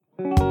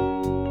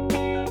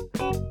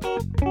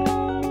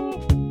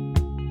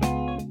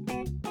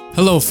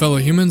Hello, fellow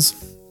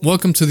humans.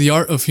 Welcome to the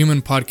Art of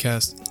Human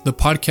podcast, the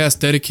podcast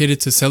dedicated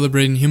to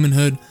celebrating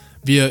humanhood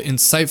via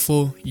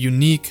insightful,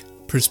 unique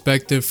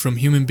perspective from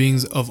human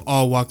beings of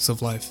all walks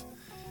of life.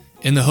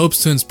 In the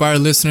hopes to inspire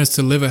listeners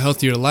to live a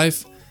healthier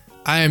life,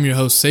 I am your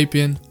host,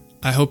 Sapien.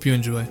 I hope you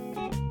enjoy.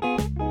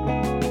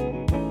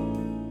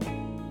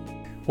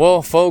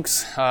 Well,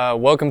 folks,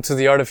 welcome to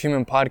the Art of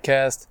Human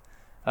podcast.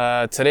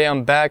 Today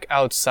I'm back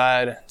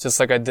outside, just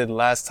like I did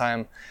last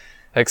time.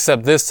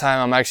 Except this time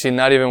I'm actually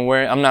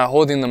I'm not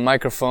holding the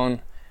microphone.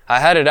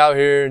 I had it out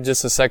here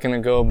just a second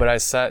ago, but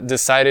I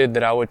decided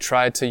that I would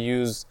try to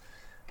use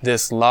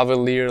this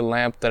lavalier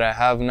lamp that I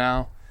have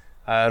now.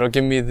 It'll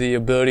give me the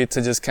ability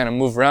to just kind of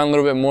move around a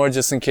little bit more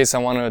just in case I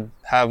want to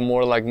have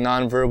more like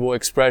non-verbal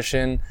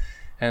expression.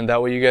 And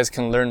that way you guys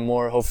can learn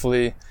more,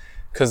 hopefully,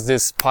 because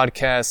this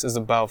podcast is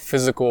about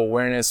physical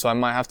awareness. So I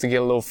might have to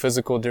get a little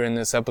physical during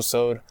this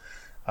episode.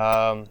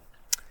 But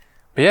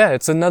yeah,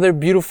 it's another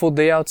beautiful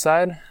day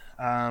outside.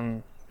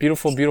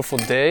 Beautiful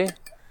day.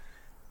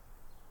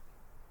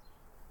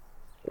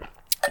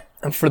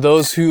 And for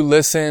those who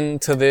listen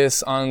to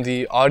this on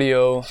the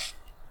audio,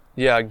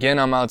 yeah, again,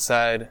 I'm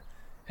outside.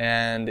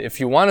 And if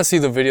you want to see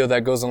the video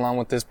that goes along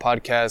with this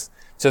podcast,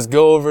 just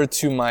go over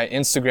to my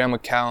Instagram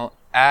account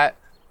at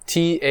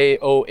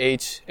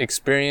TAOH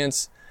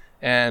Experience.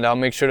 And I'll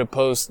make sure to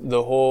post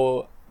the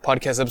whole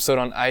podcast episode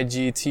on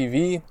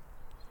IGTV.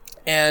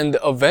 And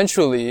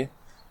eventually,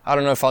 I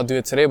don't know if I'll do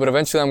it today, but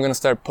eventually I'm going to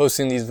start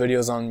posting these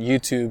videos on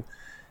YouTube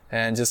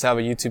and just have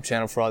a YouTube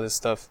channel for all this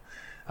stuff.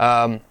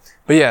 But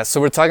yeah, so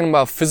we're talking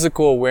about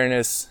physical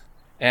awareness,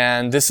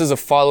 and this is a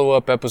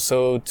follow-up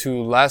episode to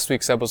last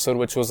week's episode,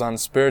 which was on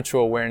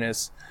spiritual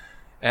awareness.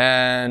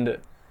 And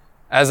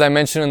as I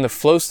mentioned in the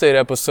flow state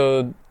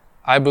episode,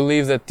 I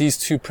believe that these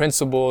two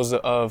principles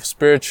of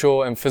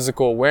spiritual and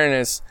physical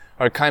awareness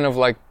are kind of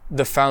like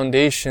the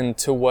foundation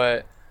to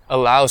what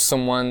allows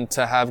someone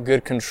to have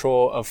good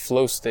control of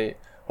flow state,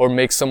 or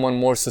make someone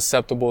more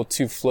susceptible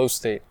to flow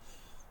state.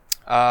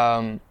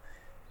 And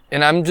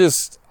I'm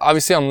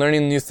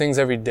learning new things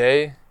every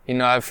day. You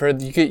know, I've heard,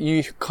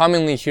 you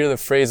commonly hear the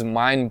phrase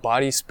mind,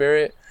 body,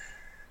 spirit.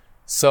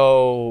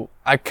 So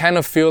I kind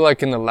of feel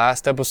like in the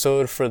last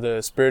episode for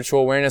the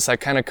spiritual awareness, I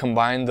kind of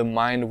combined the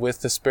mind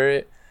with the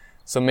spirit.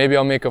 So maybe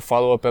I'll make a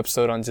follow-up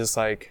episode on just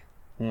like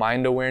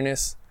mind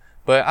awareness.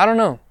 But I don't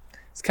know.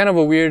 It's kind of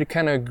a weird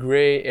kind of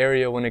gray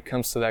area when it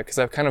comes to that, because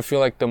I kind of feel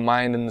like the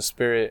mind and the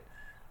spirit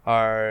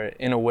are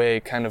in a way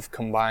kind of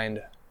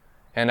combined.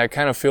 And I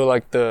kind of feel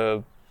like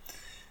the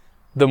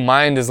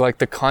mind is like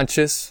the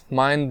conscious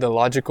mind, the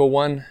logical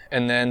one,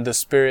 and then the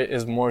spirit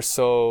is more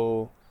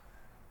so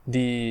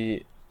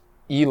the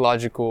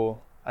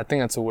illogical, I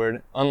think that's a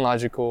word,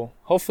 unlogical.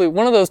 Hopefully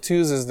one of those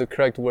two is the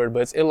correct word,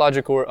 but it's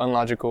illogical or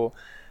unlogical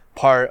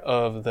part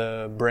of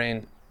the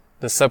brain.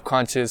 The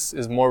subconscious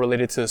is more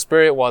related to the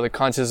spirit, while the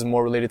conscious is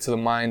more related to the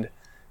mind.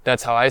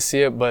 That's how I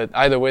see it, but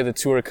either way the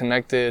two are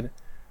connected.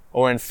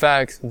 Or in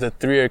fact, the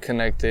three are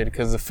connected,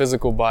 because the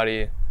physical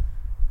body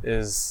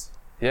is,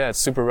 it's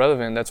super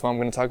relevant. That's why I'm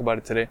going to talk about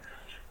it today.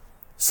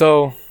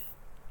 So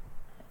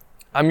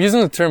I'm using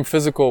the term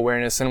physical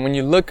awareness. And when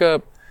you look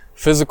up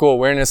physical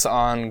awareness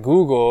on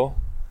Google,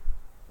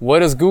 what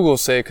does Google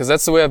say? Because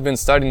that's the way I've been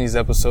starting these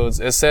episodes.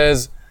 It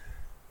says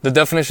the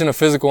definition of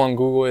physical on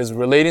Google is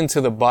relating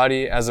to the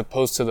body as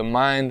opposed to the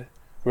mind,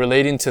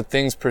 relating to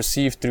things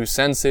perceived through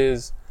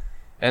senses.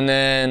 And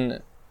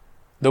then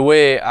the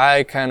way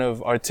I kind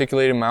of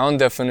articulated my own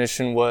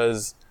definition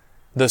was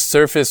the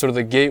surface or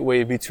the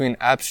gateway between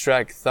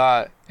abstract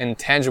thought and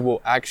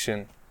tangible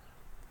action.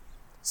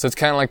 So it's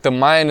kind of like the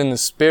mind and the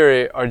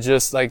spirit are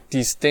just like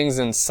these things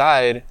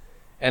inside,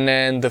 and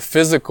then the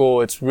physical,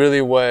 it's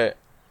really what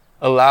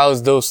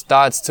allows those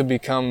thoughts to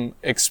become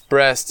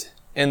expressed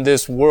in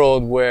this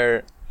world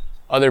where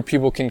other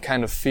people can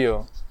kind of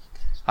feel.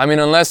 I mean,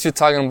 unless you're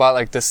talking about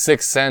like the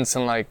sixth sense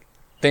and like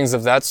things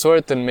of that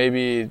sort, then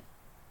maybe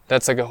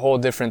that's like a whole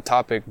different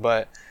topic.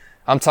 But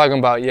I'm talking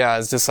about,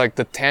 it's just like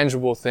the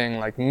tangible thing,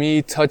 like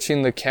me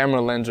touching the camera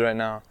lens right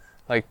now.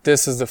 Like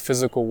this is the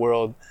physical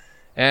world.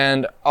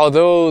 And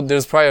although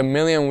there's probably a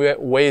million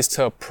ways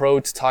to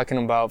approach talking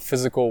about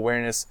physical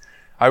awareness,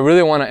 I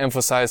really want to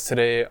emphasize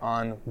today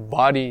on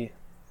body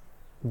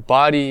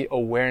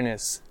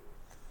awareness.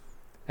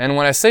 And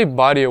when I say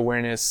body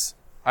awareness,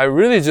 I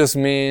really just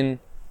mean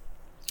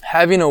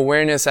having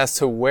awareness as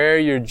to where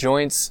your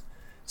joints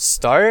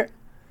start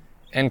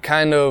and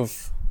kind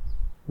of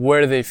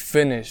where they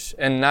finish,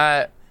 and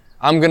not,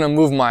 I'm going to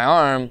move my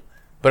arm,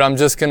 but I'm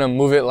just going to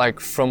move it like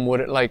from what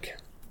it, like,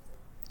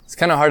 it's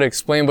kind of hard to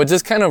explain, but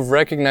just kind of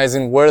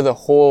recognizing where the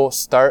whole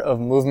start of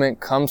movement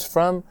comes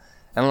from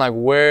and like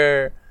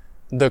where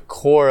the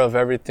core of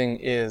everything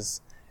is.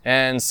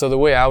 And so the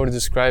way I would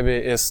describe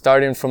it is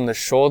starting from the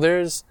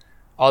shoulders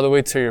all the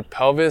way to your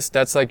pelvis.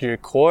 That's like your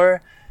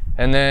core.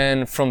 And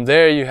then from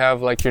there you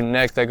have like your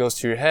neck that goes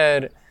to your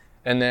head,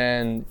 and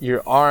then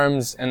your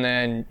arms, and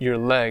then your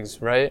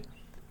legs, right?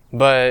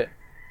 But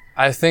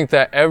I think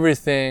that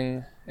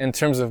everything in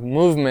terms of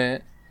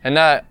movement, and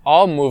not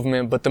all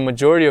movement, but the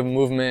majority of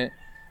movement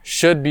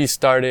should be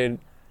started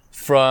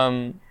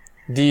from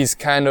these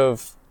kind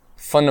of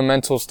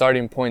fundamental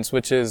starting points,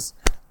 which is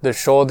the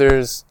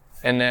shoulders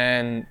and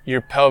then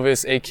your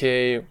pelvis,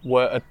 aka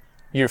what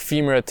your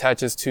femur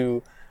attaches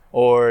to,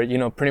 or, you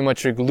know, pretty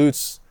much your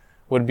glutes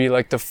would be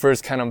like the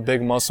first kind of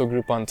big muscle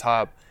group on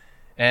top.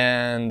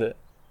 And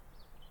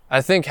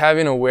I think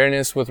having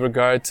awareness with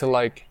regard to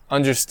like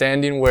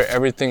understanding where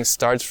everything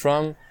starts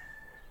from,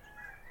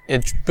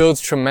 it builds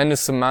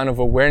tremendous amount of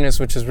awareness,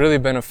 which is really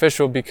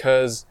beneficial,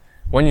 because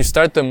when you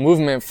start the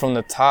movement from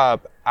the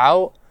top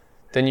out,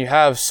 then you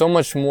have so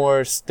much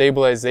more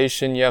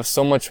stabilization. You have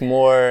so much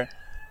more,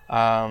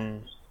 a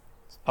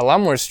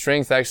lot more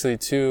strength actually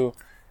too.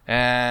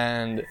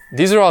 And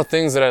these are all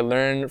things that I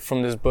learned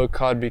from this book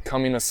called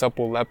Becoming a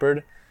Supple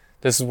Leopard.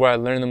 This is where I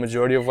learned the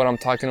majority of what I'm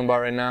talking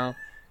about right now.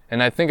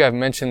 And I think I've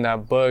mentioned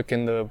that book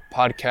in the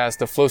podcast,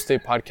 the Flow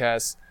State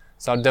podcast.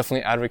 So I'll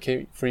definitely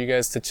advocate for you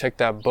guys to check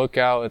that book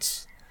out.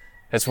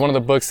 It's one of the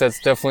books that's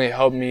definitely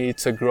helped me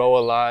to grow a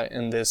lot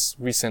in this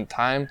recent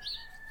time.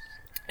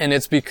 And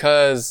it's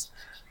because,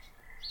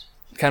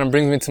 kind of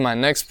brings me to my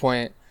next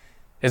point,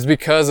 is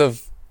because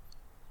of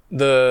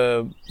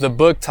the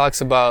book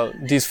talks about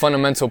these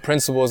fundamental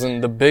principles,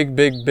 and the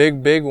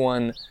big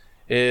one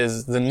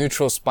is the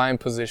neutral spine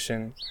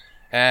position,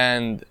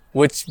 and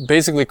which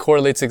basically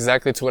correlates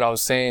exactly to what I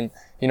was saying,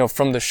 you know,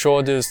 from the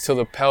shoulders to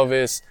the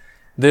pelvis.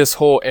 This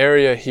whole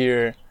area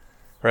here,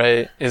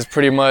 right, is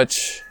pretty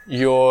much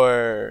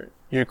your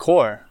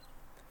core.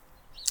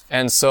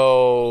 And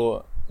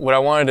so what I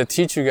wanted to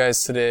teach you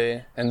guys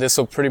today, and this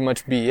will pretty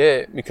much be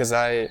it, because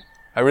I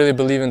really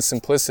believe in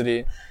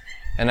simplicity,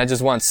 and I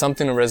just want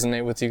something to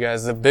resonate with you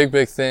guys. The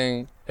big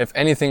thing, if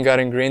anything got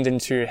ingrained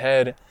into your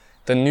head,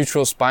 the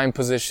neutral spine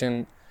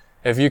position,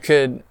 if you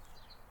could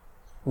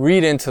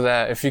read into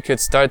that, if you could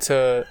start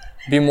to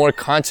be more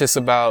conscious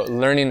about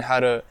learning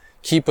how to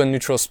keep a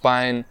neutral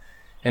spine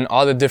in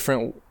all the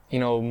different, you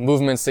know,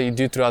 movements that you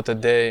do throughout the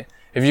day,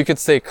 if you could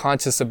stay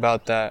conscious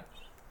about that,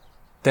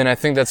 then I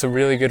think that's a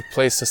really good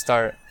place to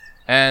start.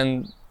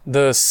 And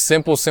the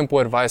simple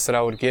advice that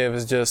I would give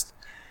is just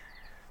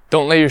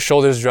don't let your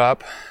shoulders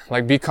drop.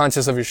 Like, be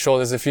conscious of your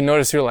shoulders. If you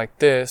notice you're like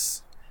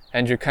this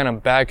and your kind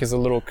of back is a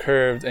little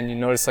curved and you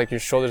notice like your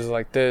shoulders are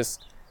like this,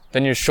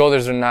 then your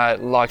shoulders are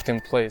not locked in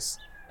place.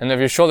 And if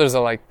your shoulders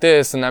are like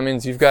this, then that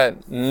means you've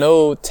got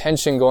no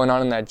tension going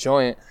on in that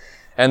joint.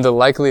 And the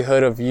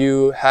likelihood of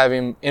you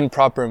having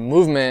improper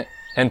movement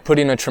and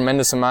putting a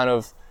tremendous amount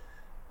of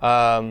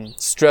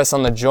stress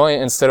on the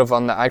joint instead of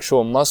on the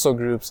actual muscle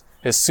groups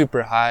is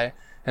super high.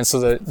 And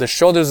so the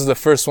shoulders is the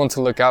first one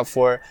to look out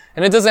for.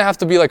 And it doesn't have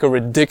to be like a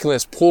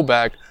ridiculous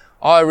pullback.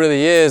 All it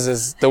really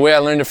is the way I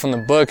learned it from the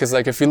book is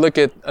like, if you look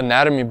at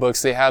anatomy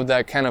books, they have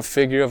that kind of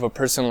figure of a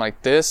person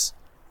like this.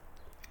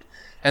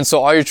 And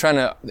so all you're trying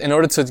to, in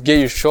order to get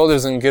your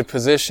shoulders in good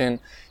position,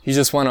 you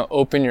just want to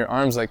open your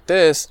arms like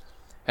this.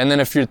 And then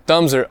if your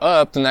thumbs are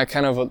up, then that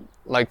kind of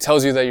like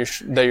tells you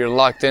that you're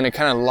locked in. It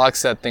kind of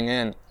locks that thing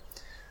in.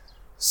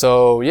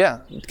 So yeah,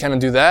 kind of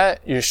do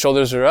that. Your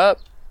shoulders are up.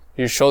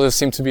 Your shoulders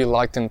seem to be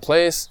locked in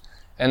place.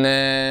 And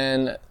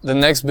then the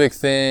next big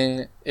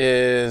thing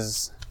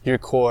is your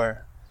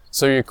core.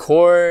 So your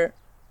core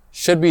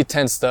should be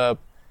tensed up.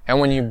 And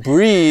when you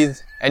breathe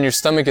and your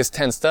stomach is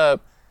tensed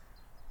up,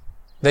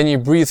 then you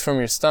breathe from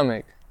your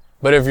stomach.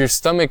 But if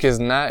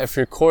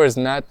your core is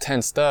not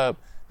tensed up,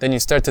 then you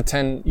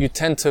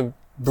tend to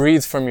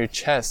breathe from your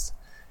chest.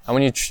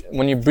 And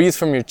when you breathe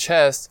from your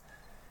chest,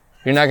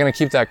 you're not going to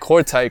keep that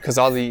core tight, because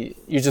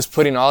you're just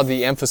putting all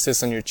the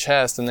emphasis on your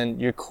chest, and then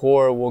your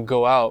core will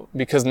go out.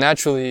 Because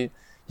naturally,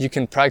 you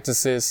can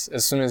practice this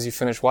as soon as you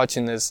finish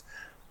watching this,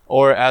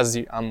 or as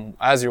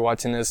you're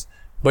watching this.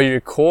 But your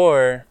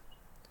core,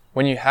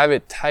 when you have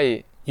it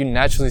tight, you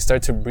naturally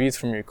start to breathe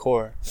from your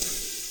core.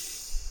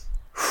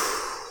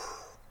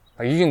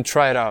 Like, you can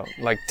try it out.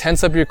 Like,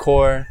 tense up your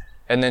core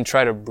and then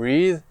try to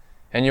breathe,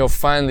 and you'll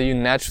find that you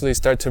naturally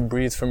start to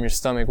breathe from your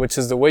stomach, which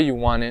is the way you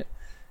want it.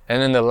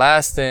 And then the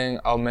last thing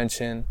I'll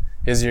mention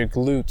is your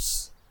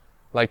glutes,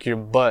 like your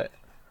butt,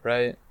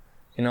 right?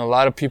 You know, a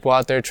lot of people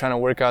out there trying to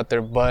work out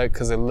their butt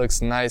because it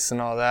looks nice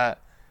and all that,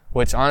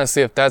 which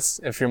honestly,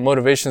 if your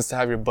motivation is to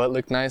have your butt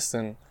look nice,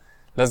 then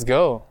let's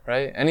go,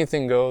 right?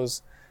 Anything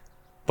goes.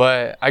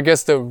 But I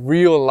guess the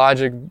real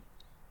logic,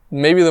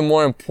 maybe the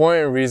more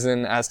important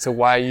reason as to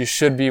why you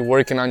should be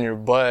working on your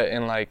butt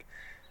and like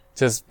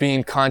just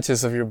being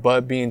conscious of your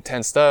butt being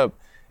tensed up,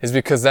 is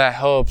because that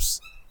helps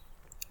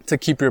to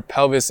keep your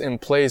pelvis in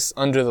place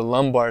under the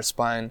lumbar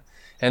spine.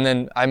 And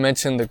then I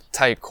mentioned the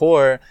tight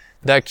core,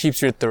 that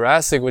keeps your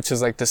thoracic, which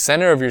is like the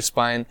center of your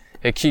spine,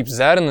 it keeps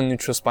that in the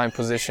neutral spine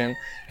position.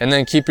 And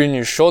then keeping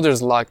your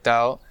shoulders locked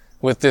out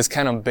with this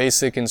kind of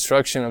basic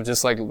instruction of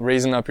just like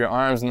raising up your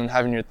arms and then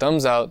having your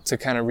thumbs out to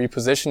kind of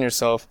reposition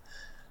yourself,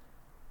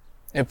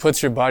 it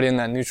puts your body in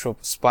that neutral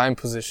spine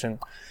position.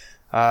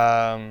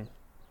 And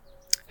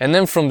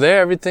then from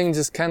there, everything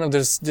just kind of,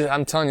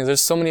 I'm telling you,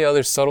 there's so many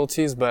other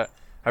subtleties, but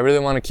I really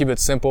want to keep it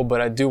simple. But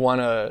I do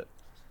want to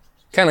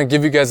kind of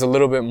give you guys a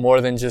little bit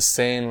more than just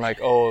saying like,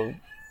 oh,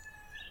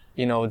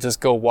 just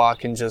go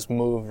walk and just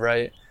move,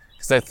 right?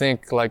 Because I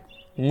think like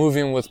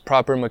moving with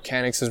proper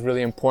mechanics is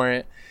really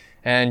important.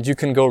 And you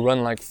can go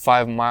run like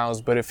 5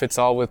 miles, but if it's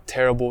all with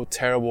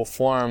terrible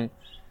form,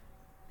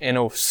 in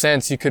a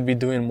sense, you could be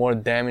doing more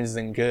damage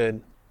than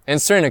good. In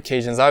certain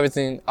occasions,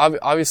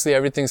 obviously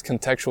everything's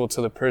contextual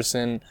to the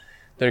person,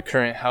 their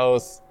current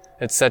health,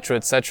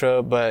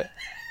 etc. But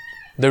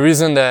the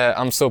reason that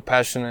I'm so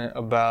passionate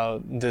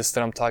about this,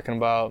 that I'm talking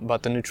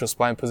about the neutral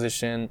spine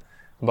position,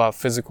 about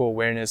physical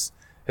awareness,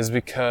 is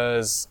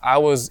because I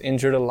was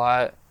injured a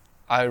lot.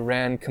 I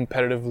ran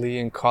competitively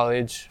in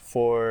college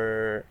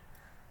for,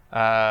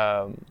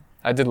 I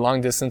did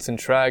long distance in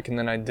track, and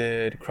then I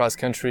did cross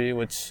country,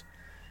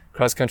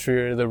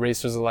 the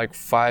races are like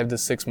 5 to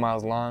 6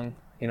 miles long,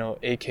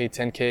 8K,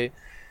 10K.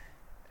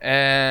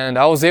 And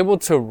I was able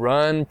to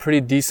run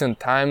pretty decent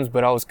times,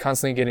 but I was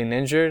constantly getting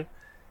injured.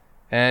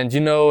 And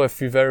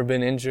if you've ever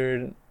been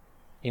injured,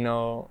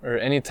 or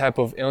any type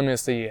of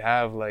illness that you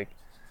have, like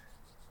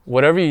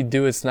whatever you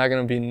do, it's not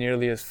going to be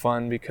nearly as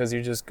fun because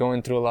you're just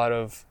going through a lot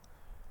of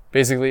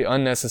basically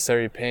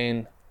unnecessary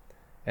pain.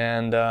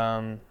 And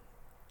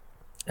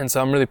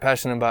so I'm really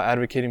passionate about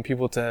advocating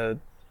people to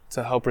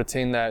help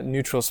retain that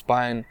neutral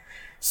spine.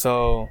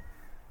 So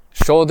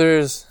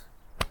shoulders,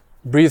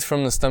 breathe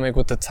from the stomach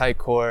with the tight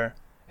core,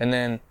 and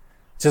then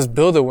just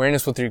build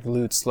awareness with your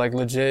glutes. Like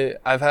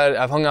legit, I've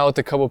hung out with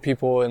a couple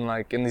people in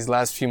these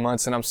last few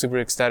months, and I'm super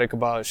ecstatic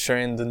about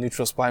sharing the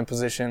neutral spine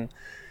position.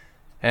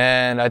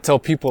 And I tell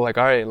people like,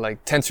 all right,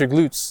 like tense your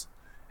glutes,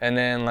 and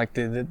then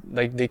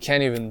they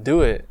can't even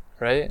do it,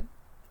 right?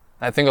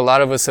 I think a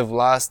lot of us have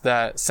lost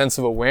that sense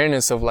of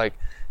awareness of like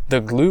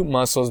the glute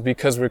muscles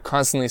because we're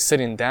constantly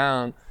sitting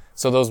down.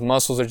 So those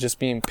muscles are just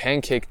being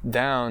pancaked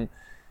down.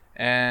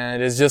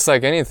 And it's just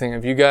like anything.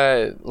 If you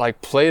got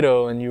like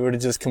Play-Doh and you were to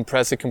just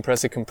compress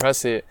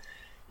it,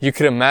 you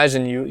could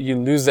imagine you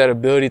lose that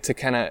ability to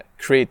kind of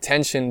create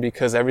tension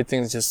because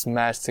everything's just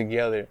smashed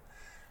together.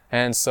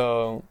 And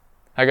so,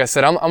 like I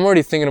said, I'm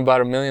already thinking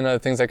about a million other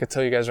things I could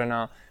tell you guys right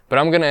now, but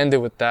I'm going to end it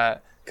with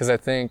that because I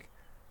think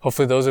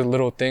hopefully those are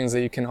little things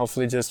that you can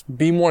hopefully just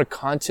be more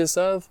conscious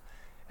of.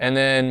 And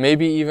then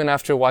maybe even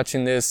after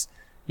watching this,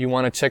 you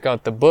want to check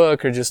out the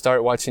book or just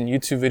start watching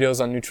YouTube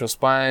videos on neutral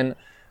spine,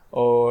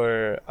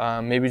 or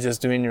maybe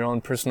just doing your own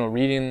personal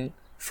reading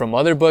from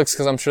other books,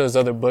 because I'm sure there's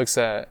other books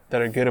that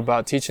are good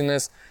about teaching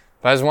this.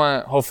 But I just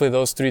want hopefully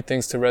those 3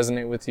 things to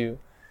resonate with you.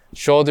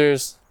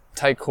 Shoulders,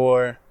 tight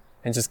core,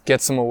 and just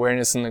get some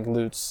awareness in the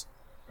glutes,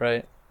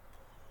 right?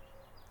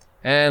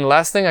 And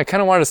last thing, I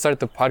kind of wanted to start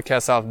the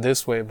podcast off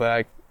this way,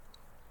 but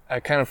I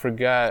kind of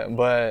forgot.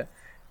 But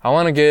I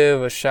want to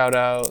give a shout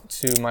out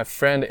to my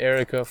friend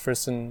Erica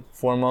first and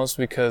foremost,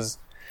 because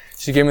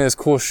she gave me this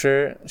cool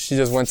shirt. She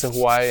just went to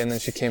Hawaii and then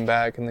she came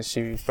back and then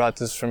she brought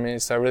this for me.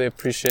 So I really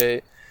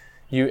appreciate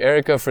you,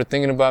 Erica, for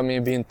thinking about me,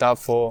 being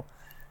thoughtful.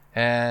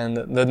 And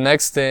the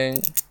next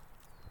thing,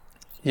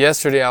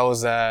 yesterday I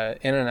was at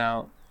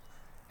In-N-Out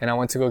and I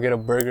went to go get a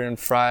burger and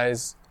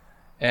fries,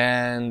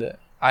 and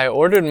I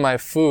ordered my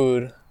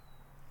food.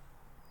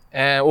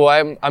 And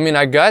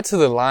I got to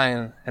the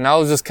line and I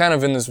was just kind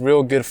of in this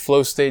real good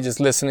flow state, just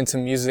listening to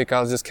music.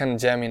 I was just kind of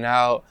jamming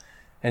out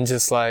and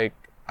just like,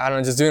 I don't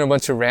know, just doing a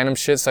bunch of random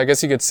shit. So I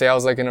guess you could say I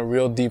was like in a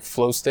real deep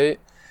flow state.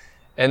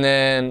 And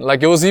then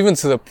like, it was even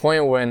to the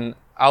point when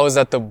I was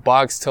at the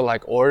box to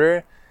like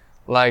order,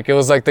 like it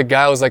was like the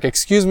guy was like,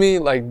 excuse me,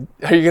 like,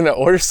 are you going to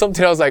order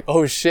something? I was like,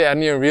 oh shit, I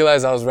didn't even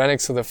realize I was right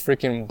next to the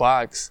freaking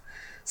box.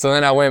 So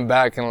then I went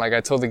back and like, I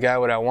told the guy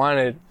what I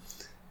wanted.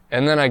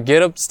 And then I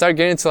start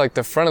getting to like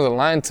the front of the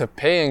line to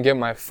pay and get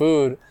my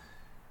food.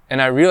 And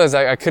I realized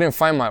I couldn't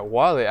find my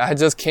wallet. I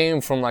just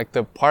came from like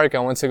the park. I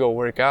went to go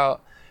work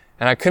out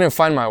and I couldn't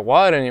find my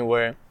wallet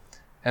anywhere.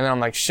 And then I'm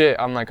like, shit.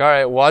 I'm like, all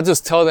right, well, I'll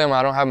just tell them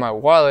I don't have my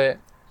wallet.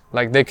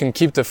 Like they can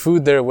keep the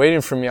food there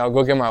waiting for me. I'll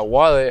go get my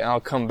wallet and I'll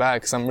come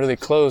back because I'm really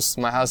close.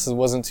 My house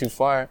wasn't too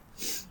far.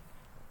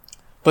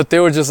 But they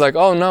were just like,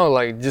 oh no,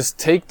 like just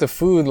take the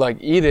food, like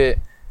eat it.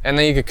 And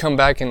then you could come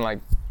back and like,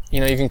 you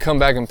can come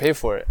back and pay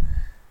for it.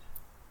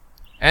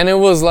 And it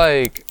was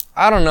like,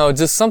 I don't know,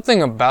 just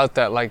something about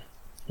that, like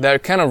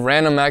that kind of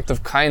random act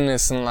of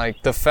kindness and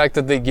like the fact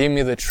that they gave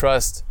me the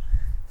trust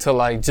to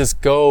like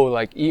just go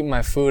like eat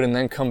my food and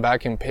then come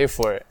back and pay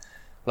for it.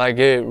 Like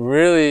it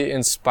really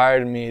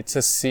inspired me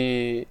to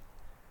see,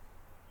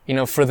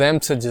 for them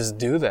to just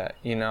do that,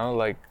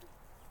 like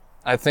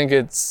I think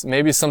it's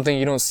maybe something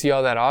you don't see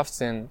all that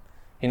often,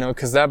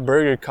 cause that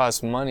burger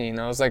cost money, it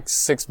was like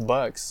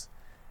 $6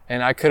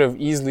 and I could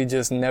have easily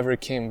just never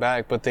came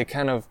back, but they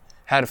kind of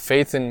had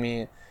faith in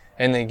me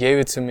and they gave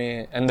it to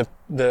me. And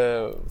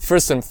the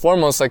first and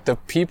foremost, like the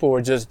people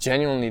were just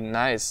genuinely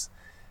nice,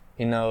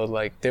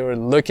 like they were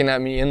looking at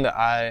me in the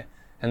eye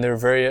and they were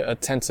very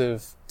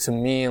attentive to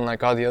me and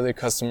like all the other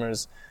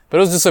customers. But it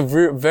was just a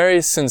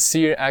very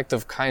sincere act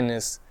of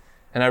kindness.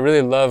 And I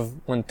really love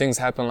when things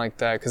happen like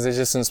that because it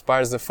just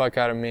inspires the fuck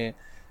out of me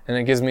and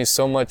it gives me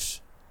so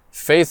much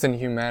faith in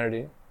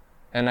humanity.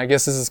 And I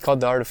guess this is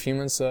called The Art of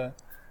Humans, so it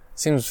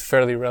seems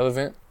fairly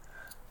relevant.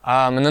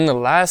 And then the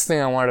last thing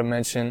I wanted to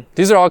mention,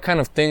 these are all kind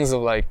of things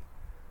of like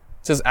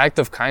just act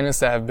of kindness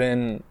that have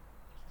been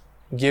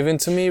given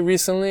to me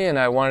recently, and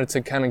I wanted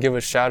to kind of give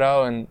a shout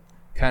out and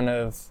kind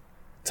of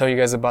tell you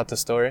guys about the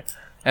story.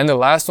 And the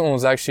last one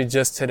was actually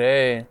just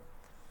today.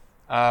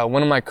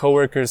 One of my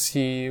coworkers,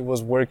 he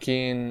was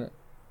working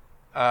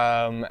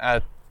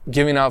at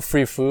giving out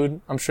free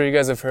food. I'm sure you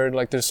guys have heard,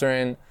 like, there's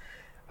certain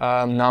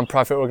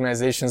nonprofit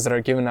organizations that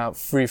are giving out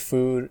free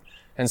food.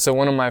 And so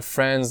one of my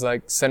friends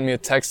like sent me a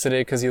text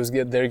today because he was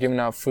there giving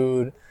out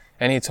food,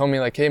 and he told me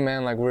like, hey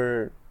man, like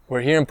we're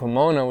here in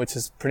Pomona, which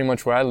is pretty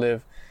much where I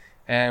live,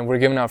 and we're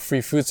giving out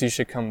free food, so you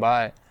should come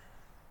by.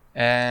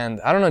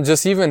 And I don't know,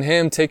 just even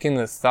him taking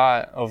the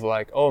thought of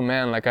like, oh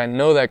man, like I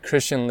know that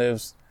Christian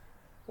lives,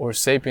 or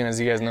Sapien as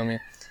you guys know me,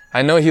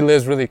 I know he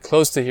lives really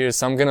close to here,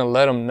 so I'm gonna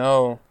let him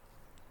know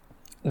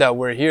that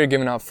we're here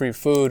giving out free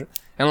food.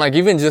 And like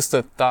even just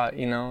the thought,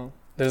 you know,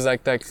 there's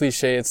like that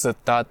cliche, it's the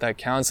thought that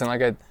counts, and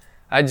like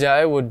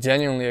I would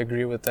genuinely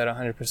agree with that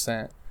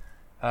 100%.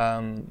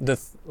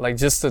 Like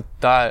just the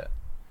thought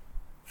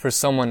for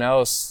someone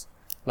else,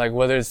 like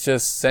whether it's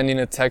just sending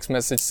a text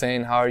message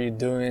saying, how are you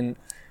doing?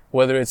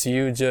 Whether it's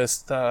you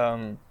just,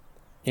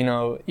 you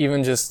know,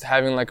 even just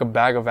having like a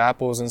bag of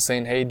apples and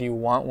saying, hey, do you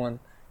want one?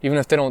 Even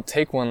if they don't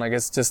take one, like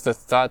it's just the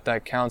thought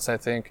that counts, I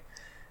think.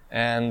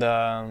 And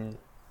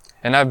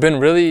I've been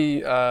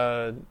really,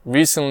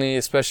 recently,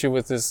 especially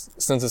with this,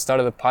 since the start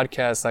of the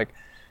podcast, like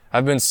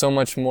I've been so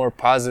much more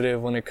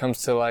positive when it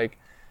comes to like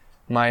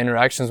my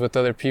interactions with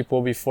other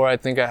people. Before, I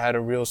think I had a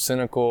real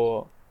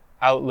cynical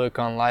outlook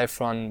on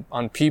life, on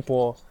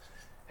people.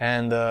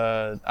 And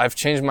I've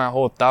changed my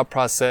whole thought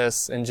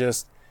process, and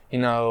just, you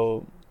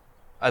know,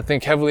 I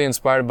think heavily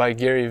inspired by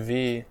Gary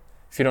Vee.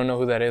 If you don't know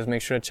who that is,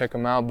 make sure to check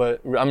him out.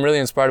 But I'm really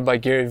inspired by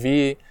Gary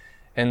Vee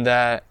in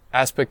that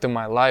aspect of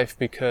my life,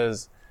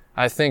 because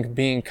I think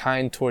being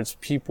kind towards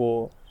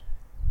people,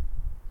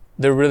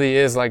 there really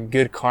is like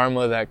good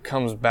karma that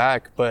comes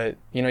back. But,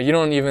 you know, you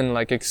don't even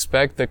like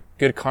expect the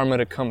good karma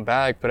to come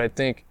back, but I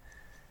think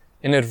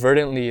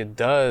inadvertently it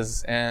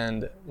does.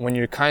 And when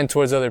you're kind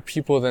towards other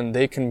people, then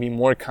they can be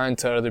more kind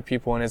to other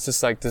people, and it's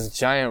just like this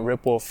giant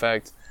ripple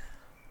effect.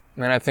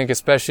 And I think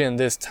especially in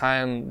this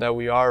time that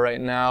we are right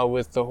now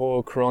with the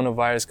whole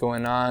coronavirus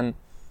going on,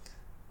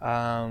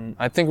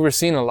 I think we're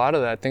seeing a lot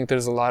of that. I think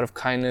there's a lot of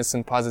kindness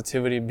and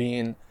positivity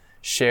being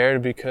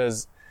shared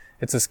because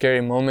it's a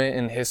scary moment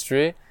in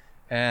history.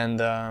 And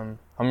I'm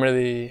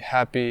really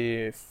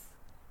happy,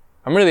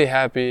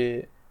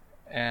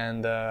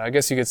 and I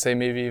guess you could say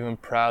maybe even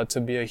proud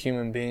to be a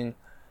human being.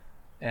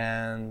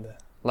 And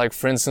like,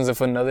 for instance,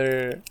 if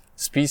another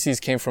species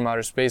came from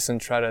outer space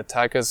and tried to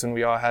attack us and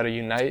we all had to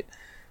unite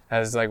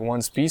as like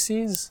one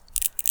species,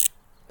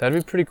 that'd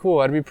be pretty cool.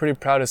 I'd be pretty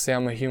proud to say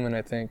I'm a human,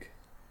 I think.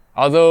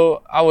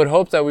 Although I would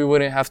hope that we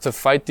wouldn't have to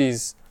fight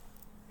these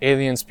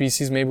alien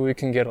species. Maybe we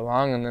can get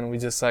along, and then we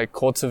just like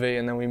cultivate,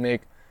 and then we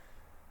make,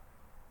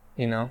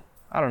 you know,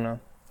 I don't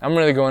know. I'm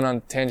really going on a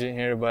tangent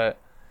here, but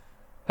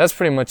that's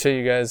pretty much it,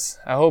 you guys.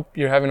 I hope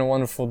you're having a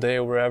wonderful day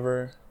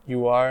wherever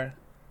you are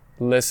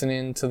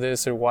listening to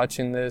this or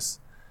watching this.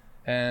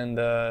 And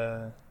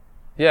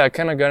yeah, I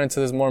kind of got into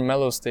this more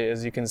mellow state,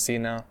 as you can see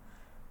now.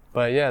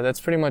 But yeah, that's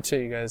pretty much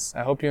it, you guys.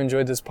 I hope you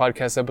enjoyed this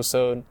podcast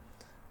episode.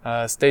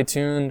 Stay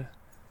tuned.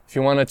 If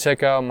you want to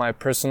check out my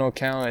personal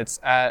account, it's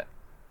at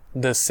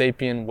The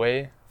Sapien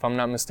Way, if I'm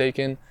not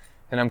mistaken.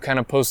 And I'm kind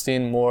of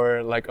posting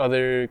more like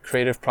other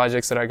creative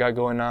projects that I got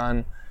going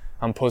on.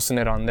 I'm posting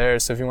it on there.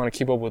 So if you want to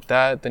keep up with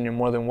that, then you're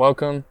more than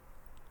welcome.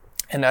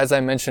 And as I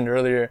mentioned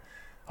earlier,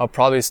 I'll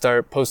probably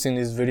start posting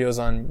these videos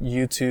on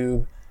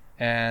YouTube,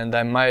 and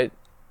I'm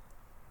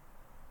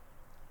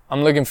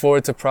looking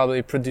forward to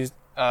probably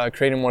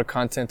creating more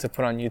content to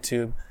put on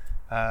YouTube,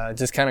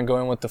 just kind of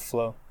going with the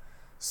flow.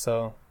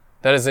 So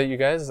that is it, you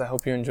guys. I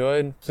hope you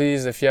enjoyed.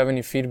 Please, if you have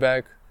any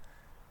feedback,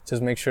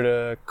 just make sure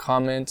to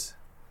comment,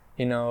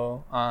 you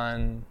know,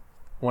 on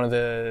one of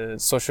the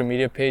social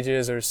media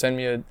pages, or send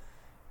me a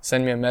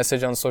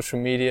message on social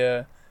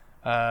media,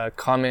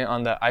 comment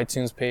on the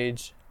iTunes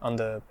page, on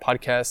the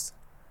podcast,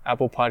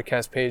 Apple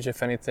Podcast page,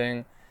 if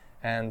anything.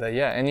 And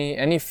yeah,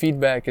 any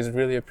feedback is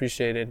really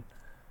appreciated.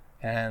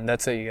 And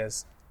that's it, you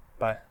guys.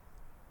 Bye.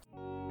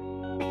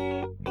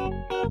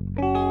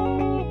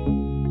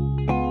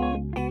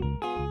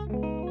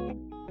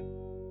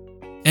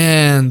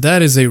 And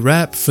that is a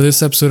wrap for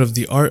this episode of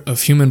the Art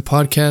of Human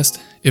podcast.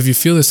 If you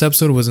feel this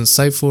episode was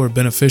insightful or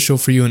beneficial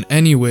for you in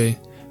any way,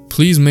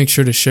 please make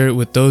sure to share it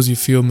with those you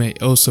feel may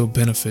also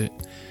benefit.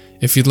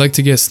 If you'd like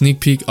to get sneak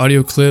peek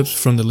audio clips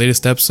from the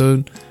latest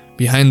episode,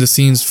 behind the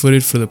scenes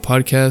footage for the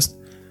podcast,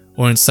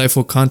 or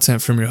insightful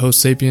content from your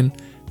host Sapien,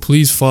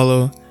 please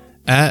follow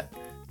at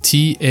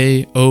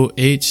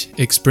TAOH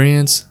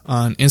Experience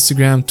on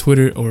Instagram,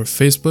 Twitter, or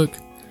Facebook.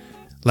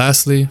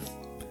 Lastly,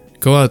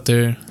 go out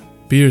there,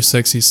 be your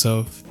sexy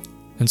self,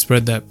 and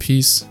spread that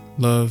peace,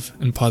 love,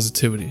 and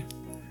positivity.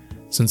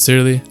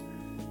 Sincerely,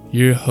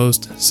 your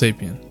host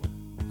Sapien.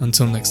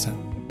 Until next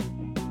time.